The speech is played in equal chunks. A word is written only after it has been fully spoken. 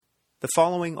The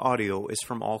following audio is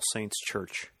from All Saints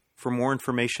Church. For more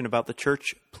information about the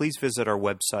church, please visit our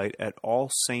website at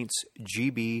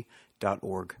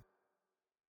allsaintsgb.org.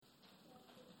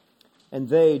 And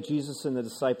they, Jesus and the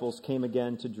disciples, came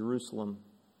again to Jerusalem.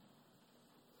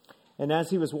 And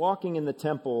as he was walking in the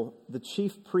temple, the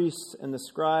chief priests and the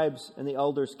scribes and the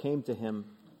elders came to him.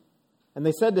 And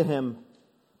they said to him,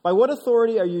 "By what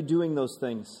authority are you doing those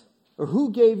things? Or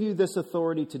who gave you this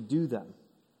authority to do them?"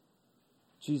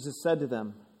 Jesus said to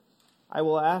them, "I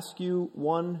will ask you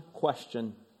one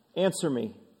question. Answer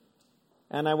me,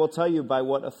 and I will tell you by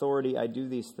what authority I do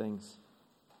these things.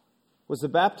 Was the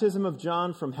baptism of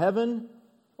John from heaven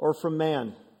or from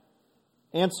man?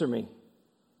 Answer me."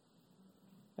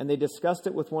 And they discussed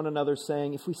it with one another,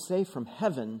 saying, "If we say from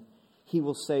heaven, he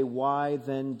will say, 'Why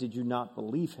then did you not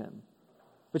believe him?'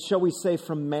 But shall we say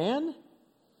from man?"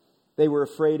 They were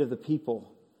afraid of the people,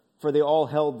 for they all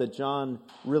held that John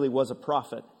really was a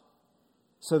prophet.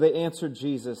 So they answered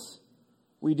Jesus,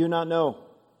 "We do not know."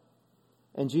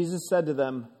 And Jesus said to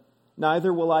them,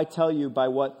 "Neither will I tell you by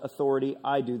what authority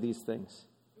I do these things."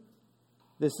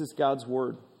 This is God's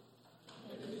word.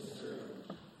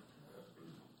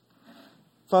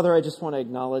 Father, I just want to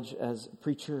acknowledge as a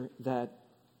preacher that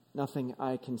nothing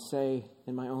I can say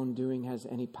in my own doing has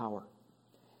any power.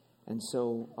 And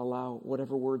so allow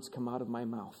whatever words come out of my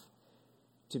mouth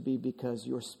to be because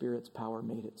your Spirit's power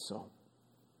made it so.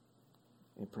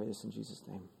 I pray this in Jesus'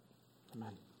 name.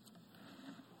 Amen.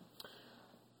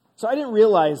 So I didn't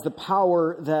realize the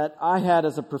power that I had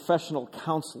as a professional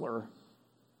counselor,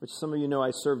 which some of you know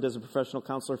I served as a professional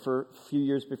counselor for a few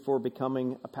years before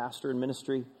becoming a pastor in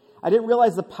ministry. I didn't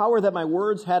realize the power that my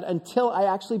words had until I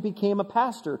actually became a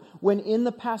pastor. When in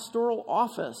the pastoral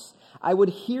office, I would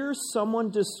hear someone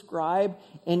describe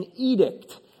an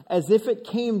edict as if it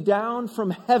came down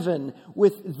from heaven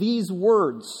with these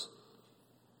words: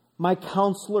 "My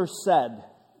counselor said,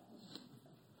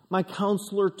 my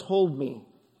counselor told me,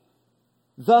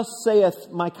 thus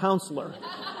saith my counselor."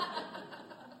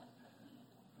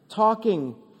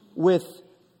 Talking with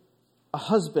a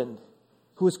husband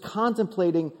who is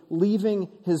contemplating leaving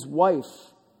his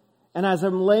wife. And as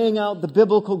I'm laying out the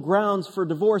biblical grounds for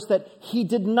divorce that he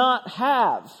did not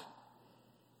have,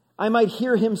 I might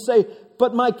hear him say,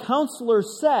 "But my counselor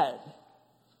said."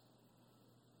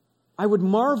 I would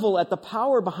marvel at the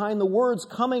power behind the words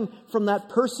coming from that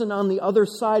person on the other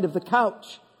side of the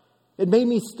couch. It made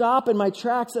me stop in my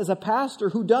tracks as a pastor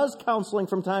who does counseling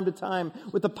from time to time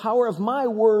with the power of my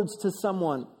words to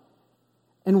someone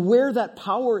and where that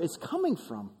power is coming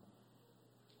from.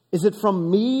 Is it from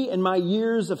me and my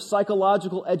years of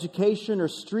psychological education or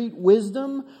street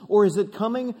wisdom? Or is it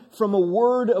coming from a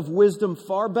word of wisdom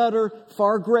far better,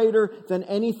 far greater than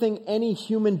anything any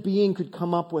human being could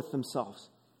come up with themselves?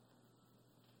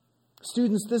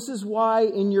 Students, this is why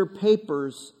in your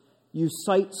papers you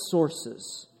cite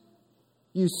sources.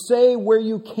 You say where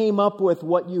you came up with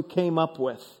what you came up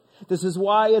with. This is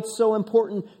why it's so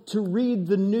important to read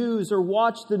the news or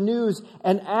watch the news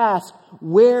and ask,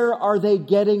 where are they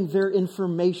getting their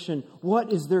information?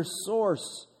 What is their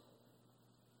source?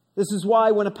 This is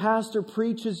why when a pastor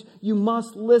preaches, you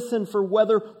must listen for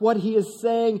whether what he is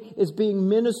saying is being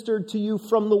ministered to you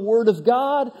from the Word of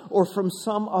God or from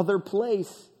some other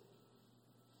place.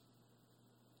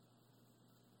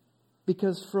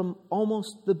 Because from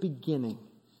almost the beginning,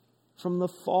 from the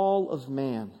fall of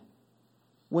man,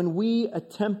 when we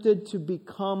attempted to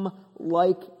become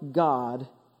like God,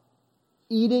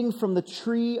 eating from the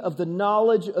tree of the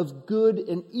knowledge of good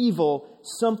and evil,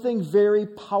 something very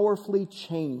powerfully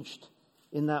changed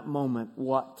in that moment.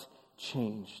 What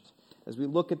changed? As we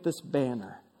look at this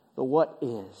banner, the what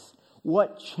is,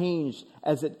 what changed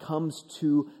as it comes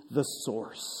to the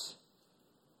source?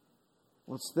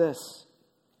 What's this?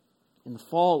 In the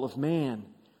fall of man,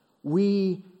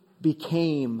 we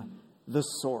became the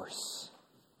source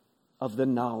of the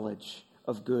knowledge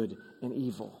of good and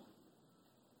evil.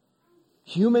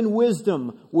 Human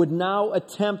wisdom would now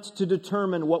attempt to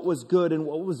determine what was good and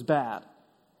what was bad.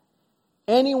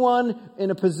 Anyone in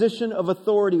a position of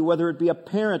authority, whether it be a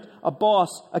parent, a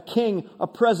boss, a king, a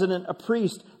president, a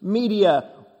priest,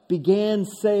 media, began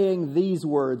saying these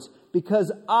words,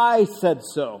 "Because I said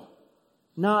so,"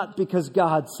 not because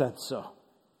God said so.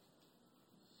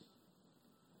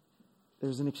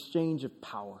 There's an exchange of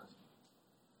power.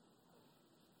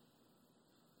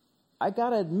 I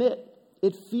gotta admit,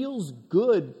 it feels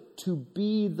good to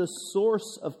be the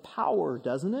source of power,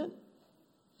 doesn't it?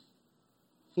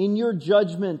 In your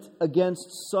judgment against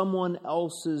someone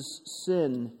else's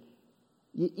sin,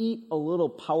 you eat a little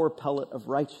power pellet of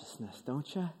righteousness,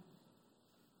 don't you?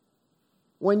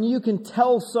 when you can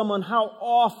tell someone how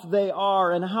off they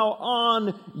are and how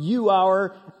on you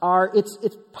are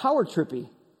it's power trippy.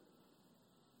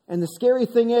 And the scary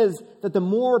thing is that the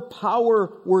more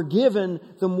power we're given,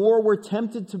 the more we're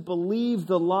tempted to believe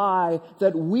the lie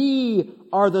that we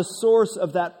are the source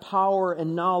of that power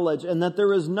and knowledge and that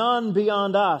there is none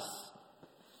beyond us.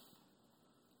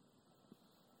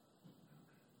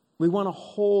 We want to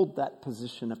hold that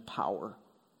position of power.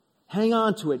 Hang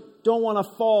on to it. Don't want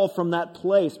to fall from that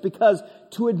place, because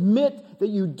to admit that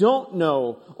you don't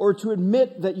know or to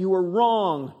admit that you were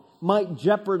wrong might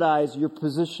jeopardize your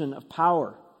position of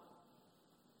power.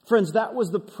 Friends, that was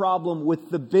the problem with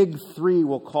the big three,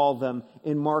 we'll call them,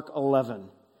 in Mark 11.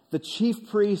 The chief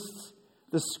priests,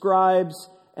 the scribes,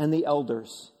 and the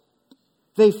elders.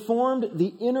 They formed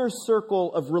the inner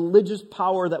circle of religious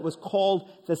power that was called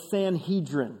the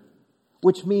Sanhedrin,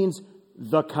 which means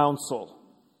the council.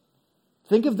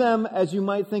 Think of them as you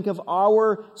might think of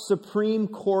our Supreme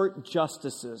Court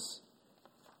justices.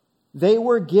 They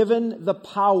were given the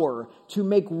power to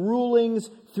make rulings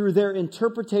through their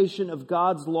interpretation of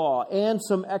God's law and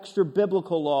some extra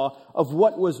biblical law of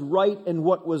what was right and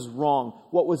what was wrong,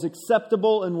 what was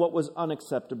acceptable and what was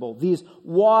unacceptable. These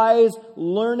wise,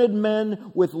 learned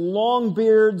men with long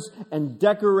beards and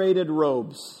decorated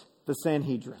robes, the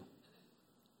Sanhedrin.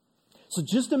 So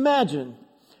just imagine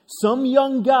some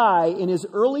young guy in his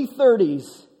early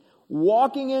 30s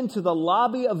walking into the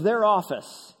lobby of their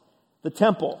office, the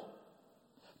temple,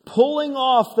 pulling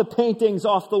off the paintings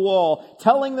off the wall,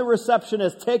 telling the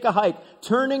receptionist, take a hike,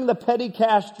 turning the petty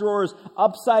cash drawers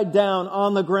upside down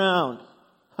on the ground.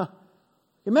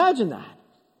 Imagine that.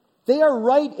 They are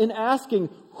right in asking,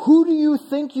 who do you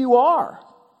think you are?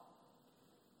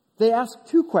 They ask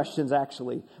two questions,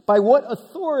 actually. By what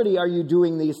authority are you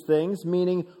doing these things?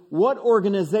 Meaning, what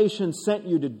organization sent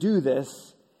you to do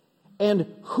this? And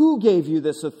who gave you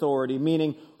this authority?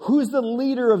 Meaning, who's the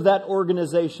leader of that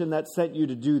organization that sent you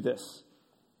to do this?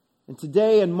 And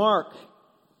today in Mark,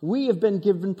 we have been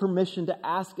given permission to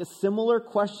ask a similar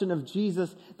question of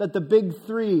Jesus that the big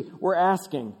three were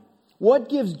asking. What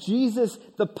gives Jesus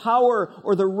the power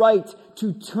or the right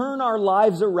to turn our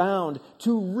lives around,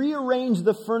 to rearrange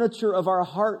the furniture of our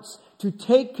hearts, to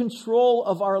take control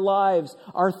of our lives,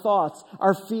 our thoughts,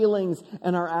 our feelings,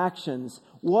 and our actions?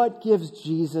 What gives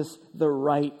Jesus the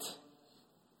right?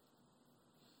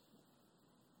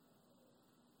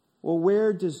 Well,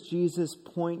 where does Jesus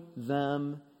point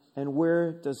them, and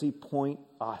where does he point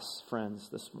us, friends,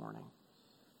 this morning?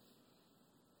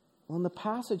 Well, in the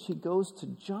passage, he goes to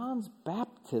John's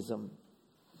baptism.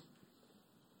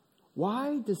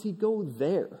 Why does he go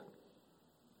there?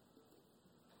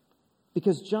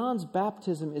 Because John's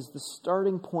baptism is the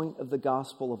starting point of the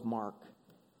Gospel of Mark.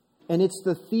 And it's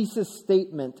the thesis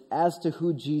statement as to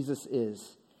who Jesus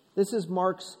is. This is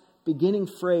Mark's beginning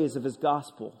phrase of his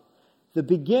Gospel. The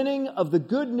beginning of the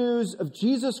good news of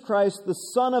Jesus Christ, the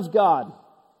Son of God.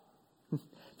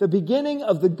 The beginning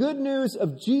of the good news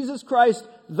of Jesus Christ,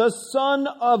 the Son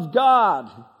of God.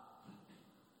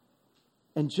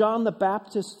 And John the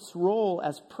Baptist's role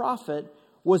as prophet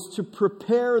was to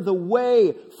prepare the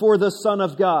way for the Son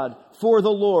of God, for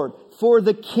the Lord, for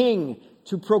the King,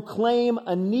 to proclaim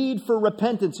a need for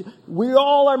repentance. We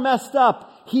all are messed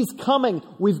up. He's coming.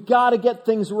 We've got to get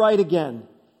things right again.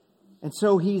 And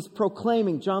so he's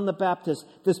proclaiming, John the Baptist,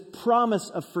 this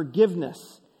promise of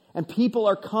forgiveness. And people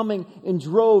are coming in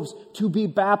droves to be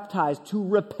baptized, to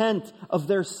repent of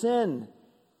their sin.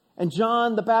 And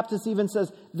John the Baptist even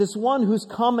says, this one who's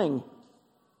coming,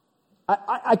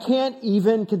 I can't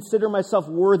even consider myself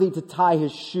worthy to tie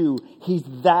his shoe. He's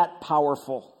that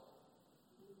powerful.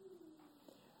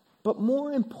 But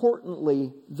more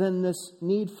importantly than this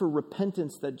need for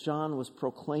repentance that John was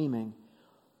proclaiming,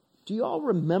 do you all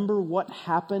remember what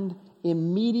happened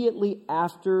immediately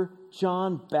after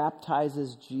John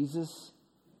baptizes Jesus?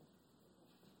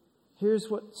 Here's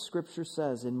what Scripture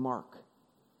says in Mark,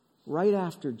 right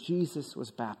after Jesus was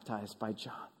baptized by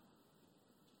John.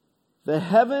 The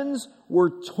heavens were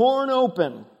torn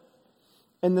open,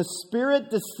 and the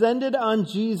Spirit descended on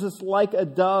Jesus like a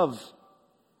dove.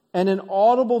 And an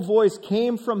audible voice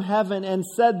came from heaven and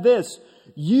said this,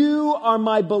 "You are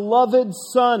my beloved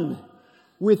Son.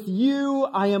 With you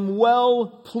I am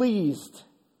well pleased."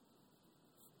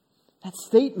 That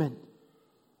statement,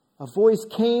 a voice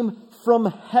came from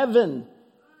heaven,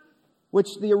 which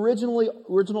the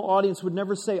original audience would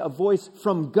never say a voice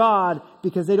from God,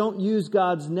 because they don't use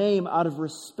God's name out of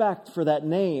respect for that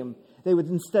name. They would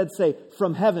instead say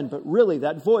from heaven, but really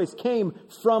that voice came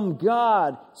from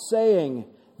God saying,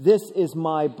 "This is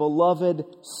my beloved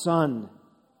Son."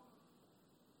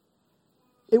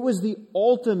 It was the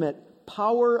ultimate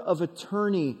power of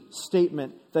attorney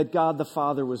statement that God the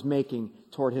Father was making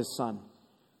toward his Son.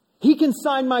 He can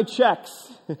sign my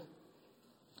checks.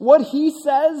 What he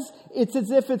says, it's as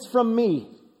if it's from me.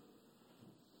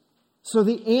 So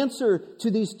the answer to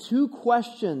these two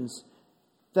questions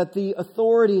that the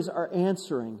authorities are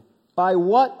answering, by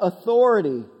what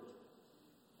authority?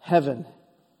 Heaven.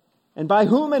 And by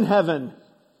whom in heaven?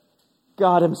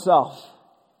 God himself.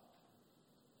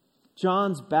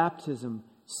 John's baptism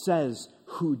says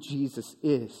who Jesus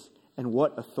is and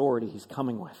what authority he's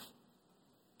coming with.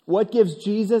 What gives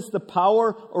Jesus the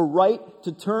power or right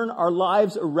to turn our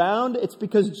lives around? It's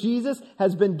because Jesus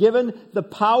has been given the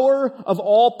power of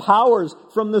all powers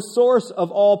from the source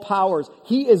of all powers.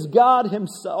 He is God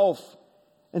himself.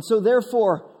 And so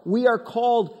therefore, we are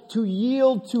called to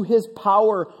yield to his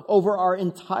power over our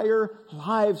entire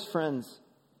lives, friends.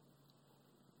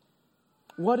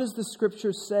 What does the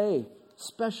scripture say,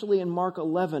 especially in Mark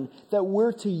 11, that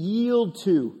we're to yield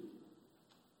to?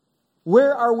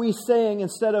 Where are we saying,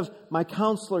 instead of my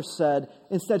counselor said,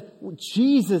 instead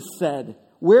Jesus said?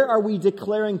 Where are we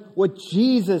declaring what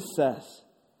Jesus says?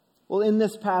 Well, in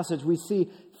this passage, we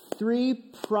see three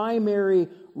primary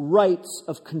rights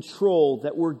of control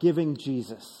that we're giving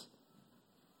Jesus.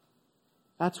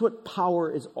 That's what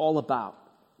power is all about.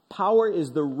 Power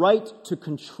is the right to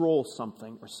control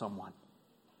something or someone.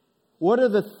 What are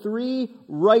the three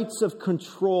rights of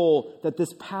control that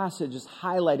this passage is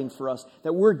highlighting for us,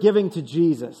 that we're giving to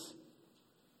Jesus?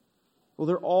 Well,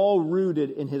 they're all rooted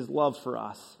in his love for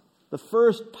us. The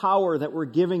first power that we're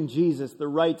giving Jesus, the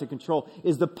right to control,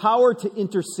 is the power to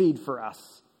intercede for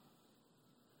us.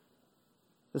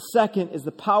 The second is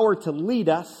the power to lead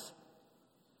us.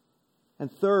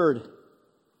 And third,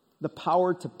 the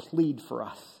power to plead for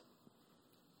us.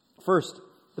 First,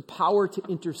 the power to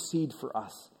intercede for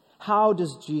us. How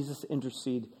does Jesus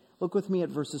intercede? Look with me at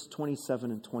verses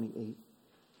 27 and 28.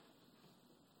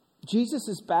 Jesus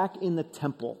is back in the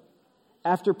temple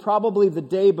after probably the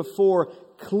day before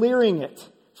clearing it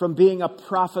from being a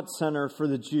profit center for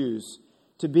the Jews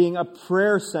to being a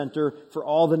prayer center for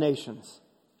all the nations.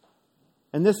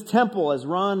 And this temple, as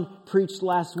Ron preached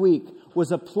last week,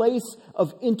 was a place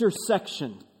of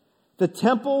intersection. The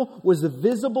temple was the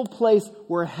visible place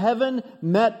where heaven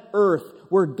met earth,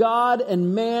 where God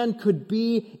and man could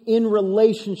be in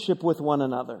relationship with one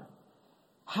another.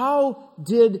 How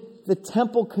did the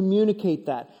temple communicate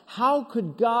that? How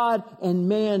could God and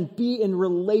man be in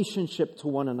relationship to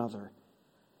one another?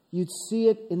 You'd see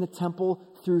it in the temple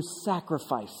through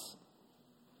sacrifice.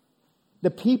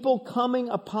 The people coming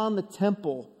upon the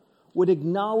temple would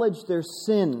acknowledge their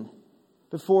sin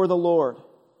before the Lord.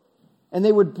 And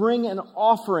they would bring an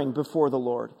offering before the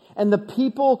Lord. And the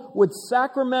people would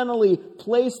sacramentally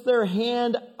place their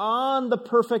hand on the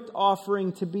perfect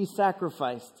offering to be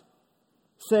sacrificed,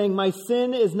 saying, my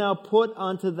sin is now put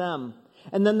onto them.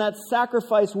 And then that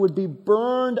sacrifice would be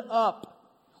burned up,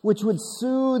 which would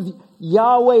soothe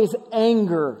Yahweh's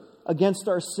anger against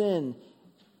our sin.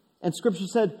 And Scripture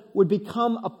said would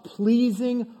become a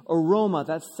pleasing aroma.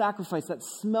 That sacrifice, that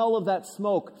smell of that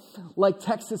smoke, like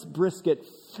Texas brisket,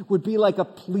 would be like a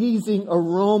pleasing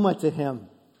aroma to him.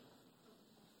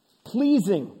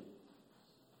 Pleasing.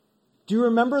 Do you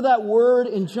remember that word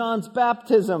in John's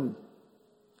baptism?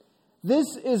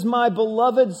 This is my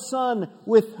beloved Son,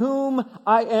 with whom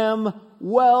I am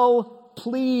well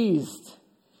pleased.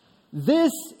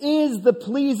 This is the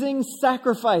pleasing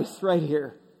sacrifice right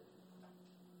here.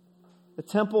 The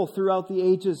temple throughout the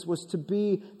ages was to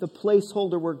be the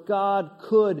placeholder where God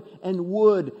could and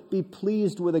would be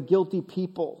pleased with a guilty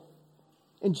people.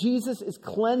 And Jesus is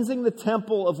cleansing the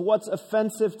temple of what's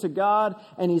offensive to God,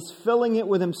 and he's filling it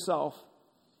with himself.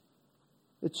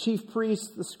 The chief priests,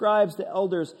 the scribes, the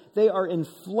elders, they are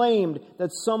inflamed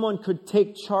that someone could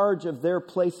take charge of their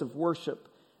place of worship,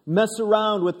 mess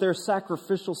around with their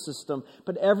sacrificial system.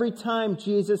 But every time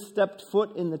Jesus stepped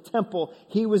foot in the temple,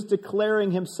 he was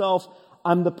declaring himself,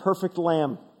 I'm the perfect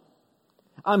lamb.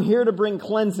 I'm here to bring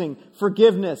cleansing,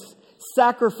 forgiveness,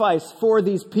 sacrifice for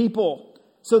these people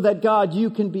so that, God, you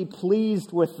can be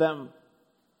pleased with them.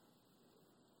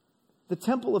 The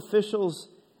temple officials,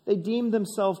 they deemed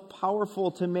themselves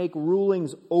powerful to make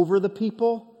rulings over the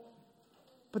people,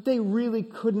 but they really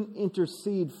couldn't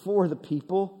intercede for the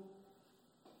people.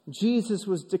 Jesus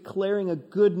was declaring a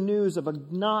good news of a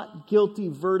not guilty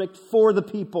verdict for the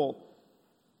people.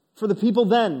 For the people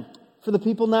then, for the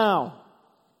people now.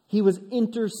 He was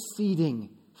interceding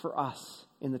for us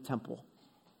in the temple.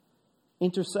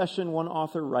 Intercession, one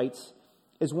author writes,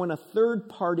 is when a third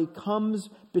party comes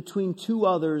between two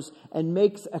others and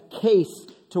makes a case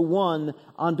to one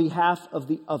on behalf of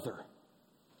the other.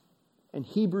 And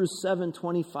Hebrews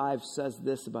 7:25 says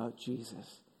this about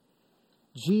Jesus.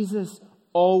 Jesus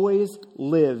always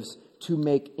lives to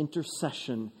make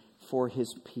intercession for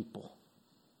his people.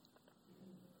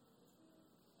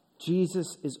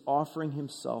 Jesus is offering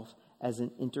himself as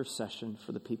an intercession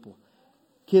for the people.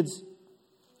 Kids,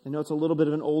 I know it's a little bit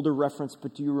of an older reference,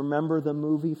 but do you remember the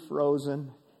movie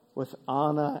Frozen with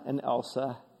Anna and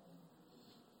Elsa?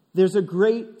 There's a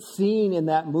great scene in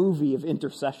that movie of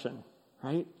intercession,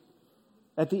 right?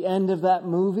 At the end of that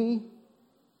movie,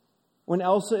 when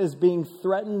Elsa is being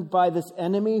threatened by this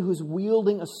enemy who's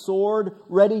wielding a sword,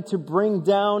 ready to bring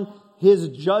down his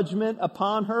judgment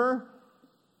upon her,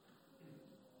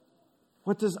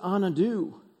 what does Anna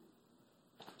do?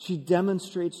 She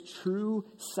demonstrates true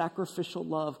sacrificial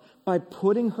love by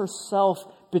putting herself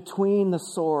between the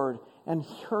sword and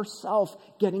herself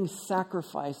getting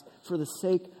sacrificed for the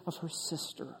sake of her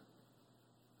sister.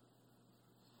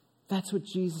 That's what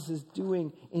Jesus is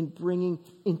doing in bringing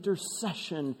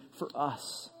intercession for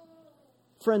us.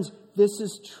 Friends, this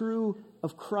is true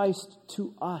of Christ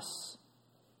to us.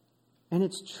 And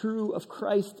it's true of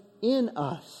Christ in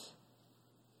us.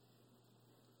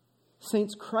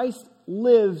 Saints, Christ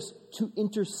lives to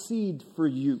intercede for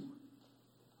you.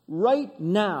 Right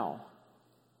now,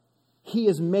 he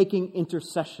is making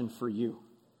intercession for you.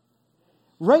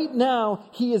 Right now,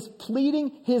 he is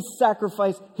pleading his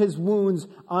sacrifice, his wounds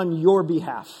on your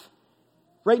behalf.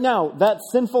 Right now, that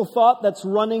sinful thought that's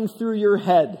running through your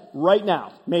head, right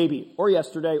now, maybe, or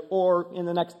yesterday, or in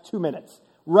the next 2 minutes,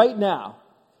 right now,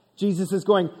 Jesus is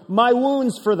going, my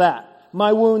wounds for that,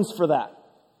 my wounds for that.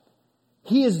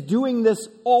 He is doing this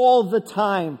all the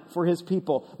time for his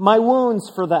people. My wounds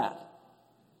for that.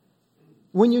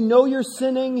 When you know you're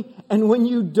sinning and when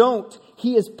you don't,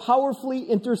 he is powerfully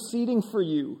interceding for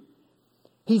you.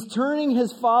 He's turning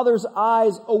his Father's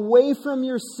eyes away from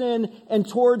your sin and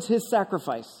towards his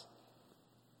sacrifice.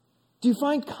 Do you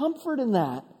find comfort in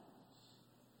that?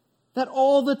 That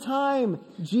all the time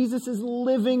Jesus is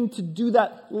living to do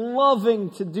that, loving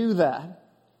to do that.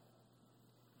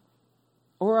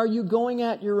 Or are you going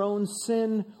at your own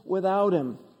sin without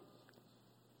him?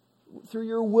 Through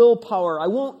your willpower, I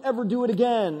won't ever do it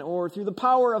again. Or through the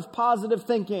power of positive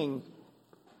thinking.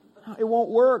 It won't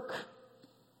work.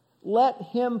 Let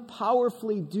him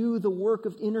powerfully do the work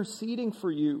of interceding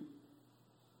for you.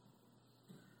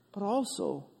 But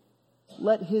also,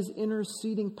 let his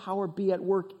interceding power be at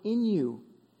work in you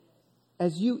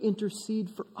as you intercede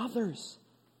for others.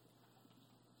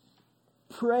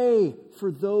 Pray for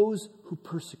those who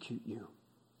persecute you.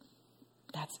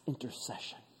 That's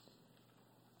intercession.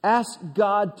 Ask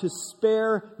God to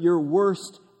spare your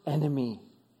worst enemy.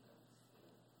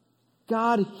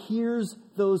 God hears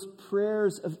those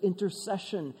prayers of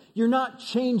intercession. You're not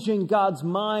changing God's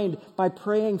mind by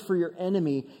praying for your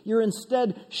enemy. You're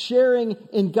instead sharing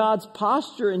in God's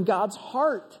posture, in God's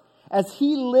heart. As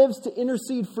he lives to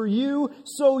intercede for you,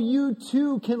 so you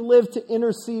too can live to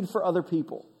intercede for other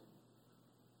people.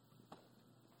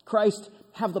 Christ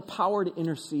have the power to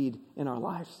intercede in our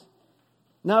lives.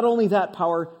 Not only that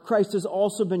power, Christ has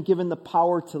also been given the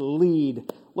power to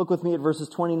lead. Look with me at verses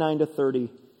 29 to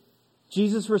 30.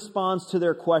 Jesus responds to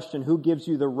their question, who gives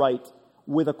you the right,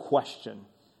 with a question.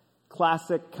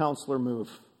 Classic counselor move,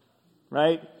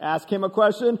 right? Ask him a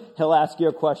question, he'll ask you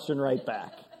a question right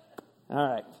back. All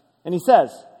right. And he says,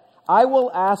 I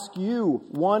will ask you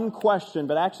one question,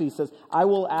 but actually he says, I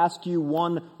will ask you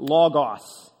one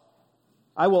logos.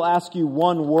 I will ask you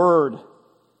one word.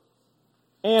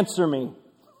 Answer me.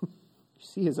 You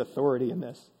see his authority in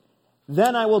this.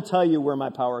 Then I will tell you where my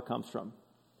power comes from.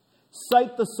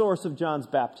 Cite the source of John's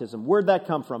baptism. Where'd that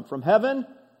come from? From heaven?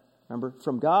 Remember,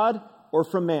 from God or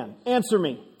from man? Answer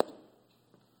me.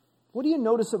 What do you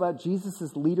notice about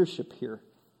Jesus' leadership here?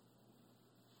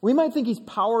 We might think he's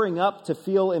powering up to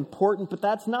feel important, but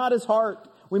that's not his heart.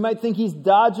 We might think he's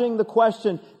dodging the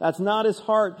question. That's not his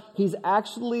heart. He's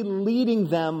actually leading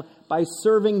them by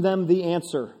serving them the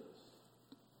answer.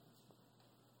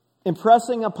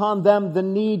 Impressing upon them the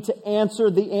need to answer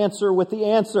the answer with the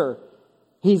answer.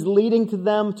 He's leading to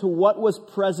them to what was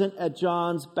present at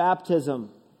John's baptism.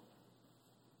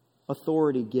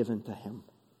 Authority given to him.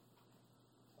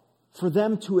 For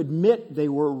them to admit they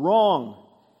were wrong.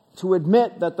 To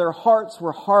admit that their hearts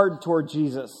were hard toward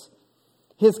Jesus.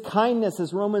 His kindness,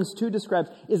 as Romans 2 describes,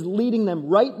 is leading them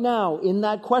right now in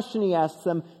that question he asks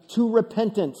them to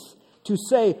repentance. To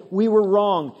say, we were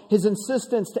wrong. His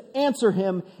insistence to answer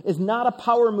him is not a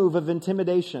power move of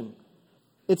intimidation.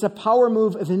 It's a power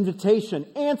move of invitation.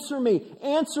 Answer me,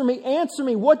 answer me, answer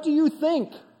me. What do you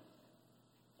think?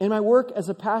 In my work as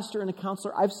a pastor and a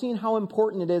counselor, I've seen how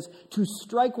important it is to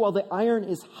strike while the iron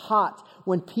is hot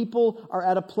when people are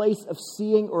at a place of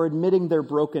seeing or admitting their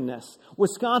brokenness.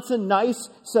 Wisconsin Nice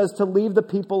says to leave the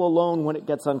people alone when it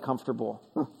gets uncomfortable.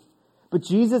 But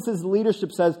Jesus'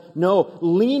 leadership says, no,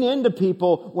 lean into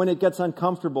people when it gets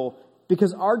uncomfortable,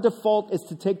 because our default is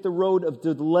to take the road of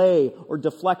delay or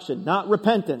deflection, not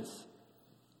repentance.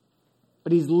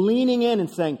 But he's leaning in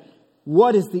and saying,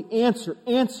 what is the answer?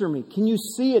 Answer me. Can you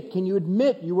see it? Can you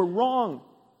admit you were wrong?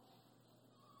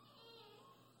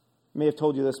 I may have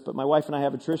told you this, but my wife and I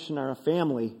have a tradition in our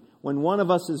family. When one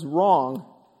of us is wrong,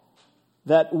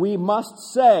 that we must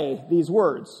say these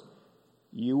words: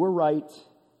 you were right,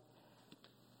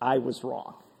 I was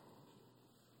wrong.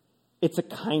 It's a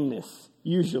kindness,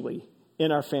 usually,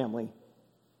 in our family.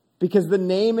 Because the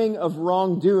naming of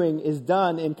wrongdoing is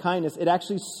done in kindness. It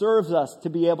actually serves us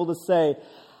to be able to say,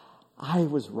 I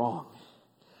was wrong.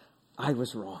 I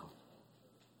was wrong.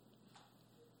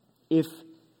 If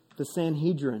the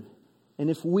Sanhedrin, and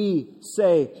if we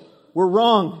say, we're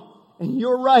wrong and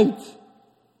you're right,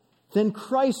 then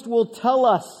Christ will tell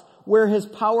us where his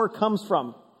power comes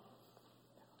from.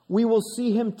 We will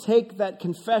see him take that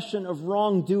confession of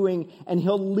wrongdoing and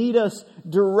he'll lead us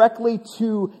directly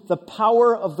to the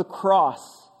power of the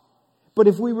cross. But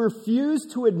if we refuse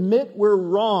to admit we're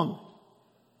wrong,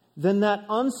 then that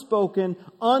unspoken,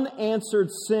 unanswered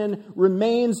sin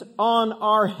remains on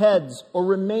our heads, or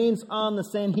remains on the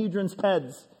Sanhedrin's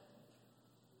heads.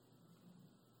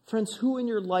 Friends, who in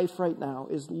your life right now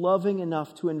is loving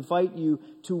enough to invite you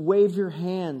to wave your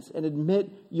hands and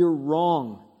admit you're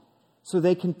wrong so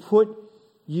they can put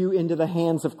you into the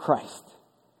hands of Christ?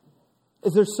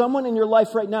 Is there someone in your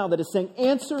life right now that is saying,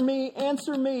 answer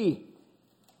me,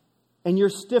 and you're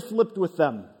stiff-lipped with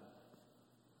them?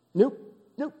 Nope,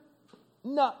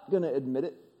 not going to admit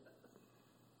it.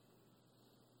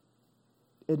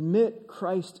 Admit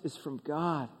Christ is from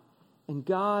God. And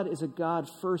God is a God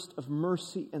first of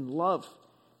mercy and love.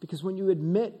 Because when you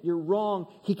admit you're wrong,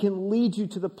 he can lead you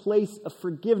to the place of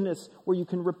forgiveness where you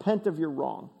can repent of your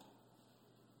wrong.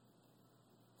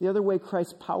 The other way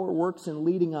Christ's power works in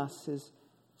leading us is,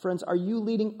 friends, are you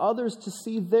leading others to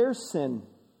see their sin?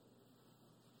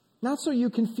 Not so you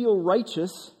can feel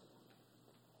righteous,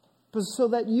 but so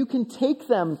that you can take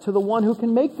them to the one who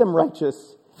can make them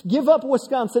righteous. Give up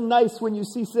Wisconsin Nice when you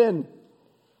see sin.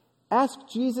 Ask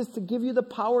Jesus to give you the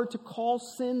power to call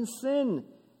sin, sin,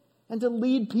 and to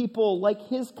lead people like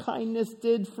his kindness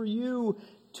did for you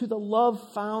to the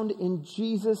love found in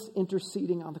Jesus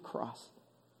interceding on the cross.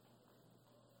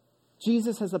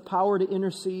 Jesus has the power to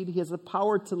intercede. He has the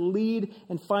power to lead.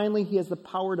 And finally, he has the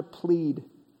power to plead.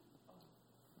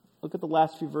 Look at the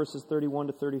last few verses, 31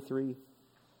 to 33.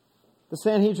 The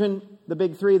Sanhedrin, the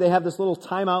big three, they have this little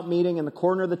timeout meeting in the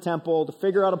corner of the temple to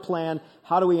figure out a plan.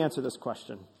 How do we answer this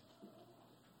question?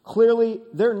 Clearly,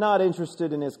 they're not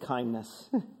interested in his kindness.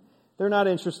 They're not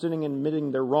interested in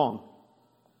admitting they're wrong.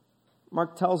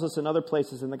 Mark tells us in other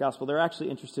places in the gospel, they're actually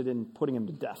interested in putting him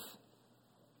to death.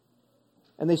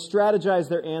 And they strategize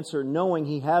their answer knowing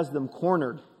he has them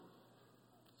cornered.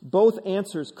 Both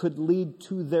answers could lead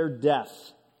to their death.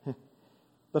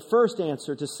 The first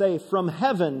answer, to say from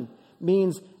heaven,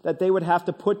 means that they would have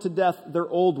to put to death their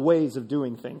old ways of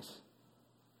doing things.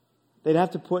 They'd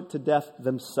have to put to death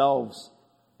themselves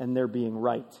and their being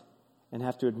right, and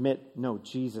have to admit, no,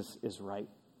 Jesus is right.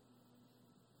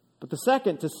 But the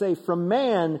second, to say from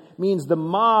man, means the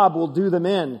mob will do them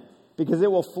in, because it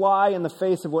will fly in the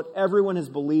face of what everyone has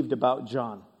believed about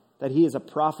John, that he is a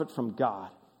prophet from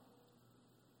God.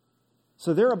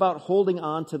 So they're about holding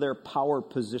on to their power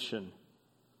position.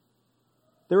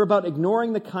 They're about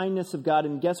ignoring the kindness of God,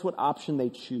 and guess what option they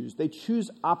choose? They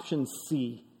choose option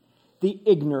C, the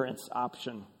ignorance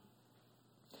option.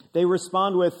 They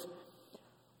respond with,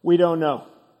 we don't know.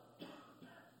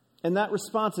 And that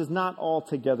response is not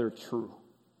altogether true.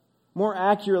 More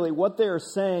accurately, what they are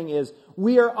saying is,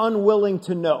 we are unwilling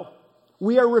to know.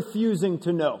 We are refusing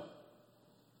to know.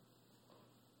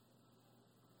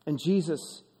 And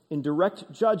Jesus, in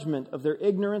direct judgment of their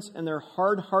ignorance and their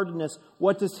hard-heartedness,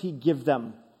 what does he give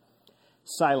them?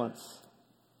 Silence.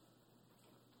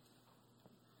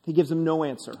 He gives them no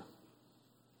answer.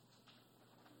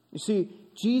 You see,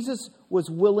 Jesus was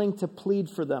willing to plead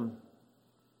for them.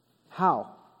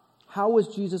 How? How was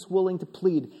Jesus willing to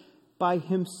plead? By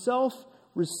himself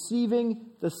receiving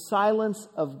the silence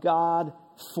of God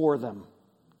for them.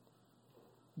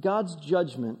 God's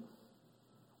judgment,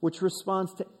 which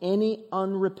responds to any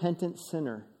unrepentant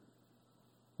sinner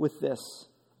with this,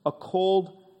 a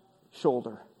cold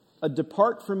shoulder. A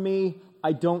depart from me,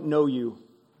 I don't know you.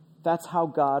 That's how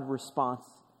God responds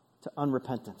to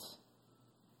unrepentance.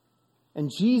 And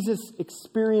Jesus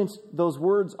experienced those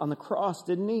words on the cross,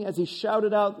 didn't he? As he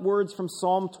shouted out words from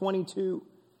Psalm 22.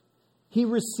 He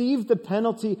received the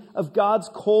penalty of God's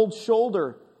cold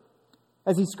shoulder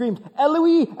as he screamed,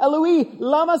 Eloi, Eloi,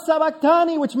 lama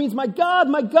sabachthani, which means, my God,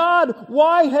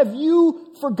 why have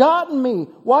you forgotten me?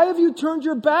 Why have you turned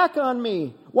your back on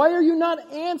me? Why are you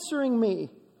not answering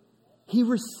me? He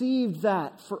received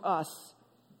that for us.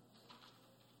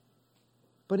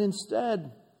 But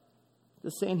instead, the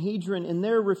Sanhedrin, in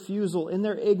their refusal, in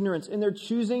their ignorance, in their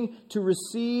choosing to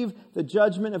receive the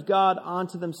judgment of God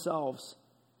onto themselves,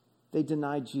 they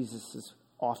denied Jesus'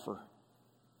 offer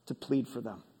to plead for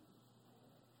them.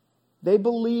 They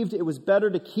believed it was better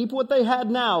to keep what they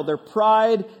had now, their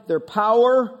pride, their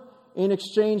power, in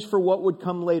exchange for what would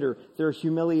come later, their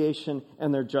humiliation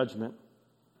and their judgment.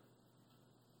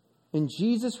 In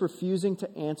Jesus refusing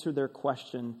to answer their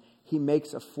question, he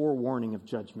makes a forewarning of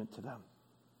judgment to them.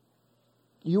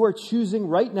 You are choosing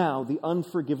right now the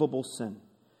unforgivable sin.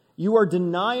 You are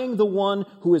denying the one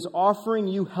who is offering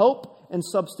you help and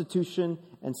substitution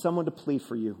and someone to plead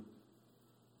for you.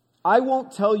 I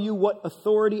won't tell you what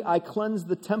authority I cleanse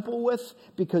the temple with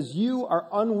because you are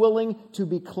unwilling to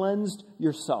be cleansed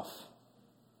yourself.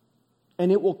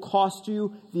 And it will cost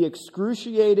you the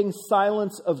excruciating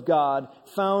silence of God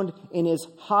found in his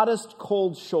hottest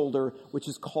cold shoulder, which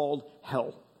is called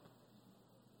hell.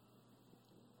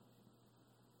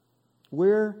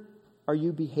 Where are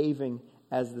you behaving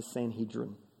as the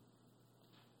Sanhedrin?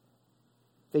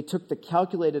 They took the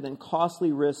calculated and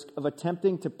costly risk of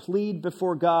attempting to plead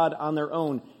before God on their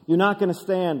own. You're not going to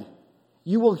stand.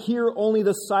 You will hear only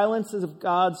the silences of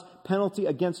God's penalty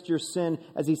against your sin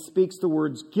as he speaks the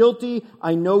words, guilty,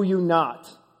 I know you not.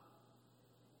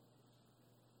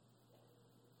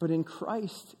 But in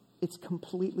Christ, it's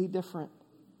completely different.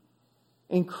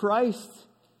 In Christ,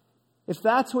 if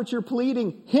that's what you're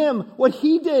pleading, him, what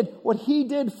he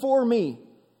did for me,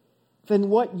 then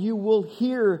what you will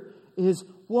hear is,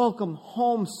 welcome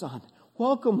home, son.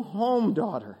 Welcome home,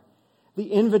 daughter.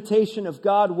 The invitation of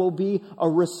God will be a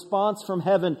response from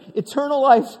heaven. Eternal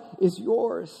life is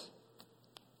yours.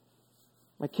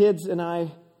 My kids and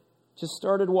I just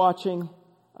started watching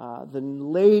the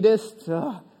latest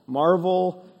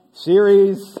Marvel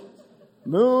series,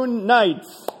 Moon Knight,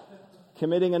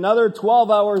 committing another 12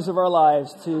 hours of our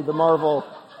lives to the Marvel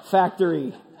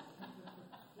factory.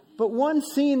 But one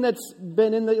scene that's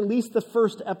been in at least the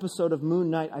first episode of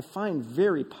Moon Knight I find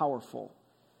very powerful.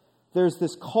 There's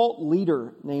this cult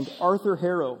leader named Arthur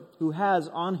Harrow who has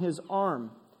on his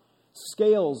arm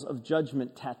scales of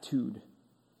judgment tattooed.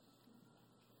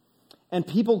 And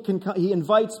he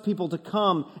invites people to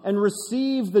come and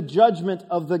receive the judgment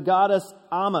of the goddess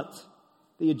Ammit,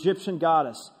 the Egyptian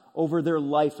goddess, over their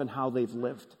life and how they've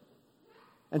lived.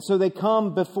 And so they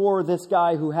come before this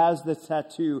guy who has this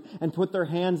tattoo and put their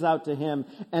hands out to him,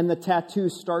 and the tattoo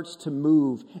starts to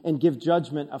move and give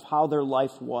judgment of how their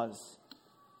life was.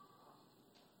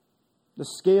 The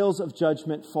scales of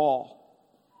judgment fall.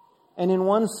 And in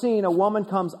one scene, a woman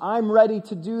comes, I'm ready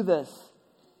to do this.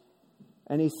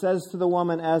 And he says to the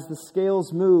woman, as the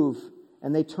scales move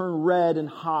and they turn red and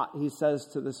hot, he says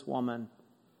to this woman,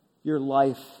 your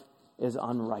life is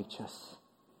unrighteous.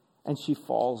 And she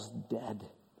falls dead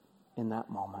in that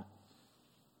moment.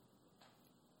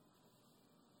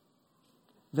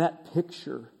 That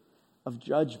picture of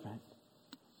judgment,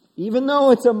 even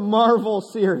though it's a Marvel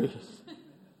series,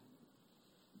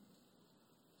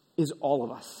 is all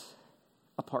of us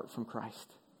apart from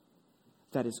Christ.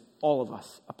 That is all of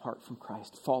us apart from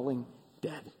Christ, falling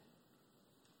dead.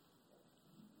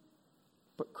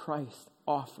 But Christ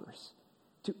offers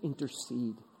to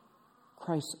intercede.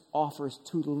 Christ offers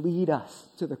to lead us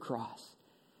to the cross.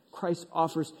 Christ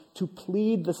offers to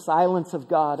plead the silence of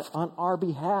God on our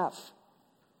behalf.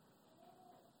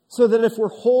 So that if we're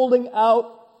holding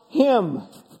out him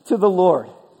to the Lord,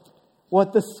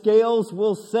 what the scales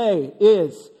will say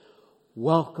is,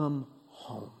 welcome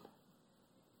home.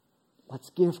 Let's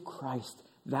give Christ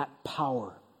that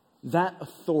power, that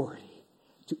authority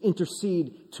to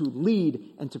intercede, to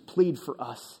lead, and to plead for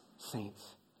us, saints.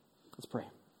 Let's pray.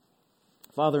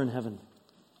 Father in heaven,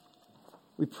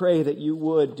 we pray that you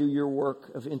would do your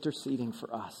work of interceding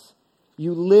for us.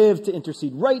 You live to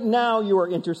intercede. Right now you are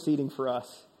interceding for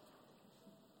us.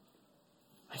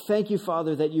 I thank you,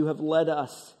 Father, that you have led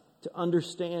us to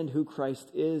understand who Christ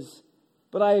is.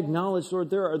 But I acknowledge, Lord,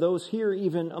 there are those here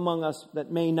even among us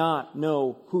that may not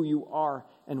know who you are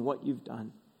and what you've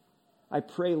done. I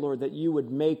pray, Lord, that you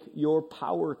would make your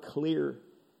power clear,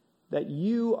 that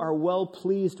you are well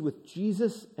pleased with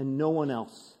Jesus and no one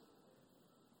else.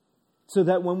 so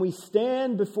that when we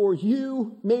stand before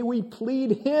you, may we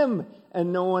plead him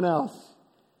and no one else.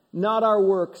 Not our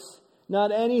works,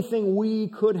 not anything we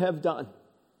could have done,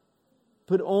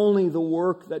 but only the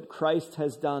work that Christ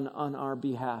has done on our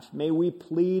behalf. May we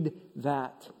plead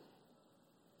that.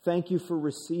 Thank you for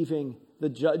receiving the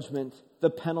judgment, the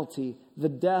penalty, the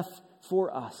death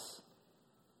for us.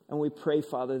 And we pray,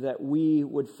 Father, that we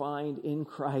would find in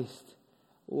Christ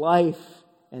life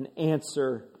and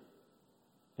answer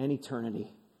and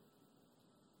eternity.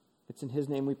 It's in his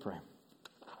name we pray.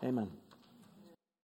 Amen.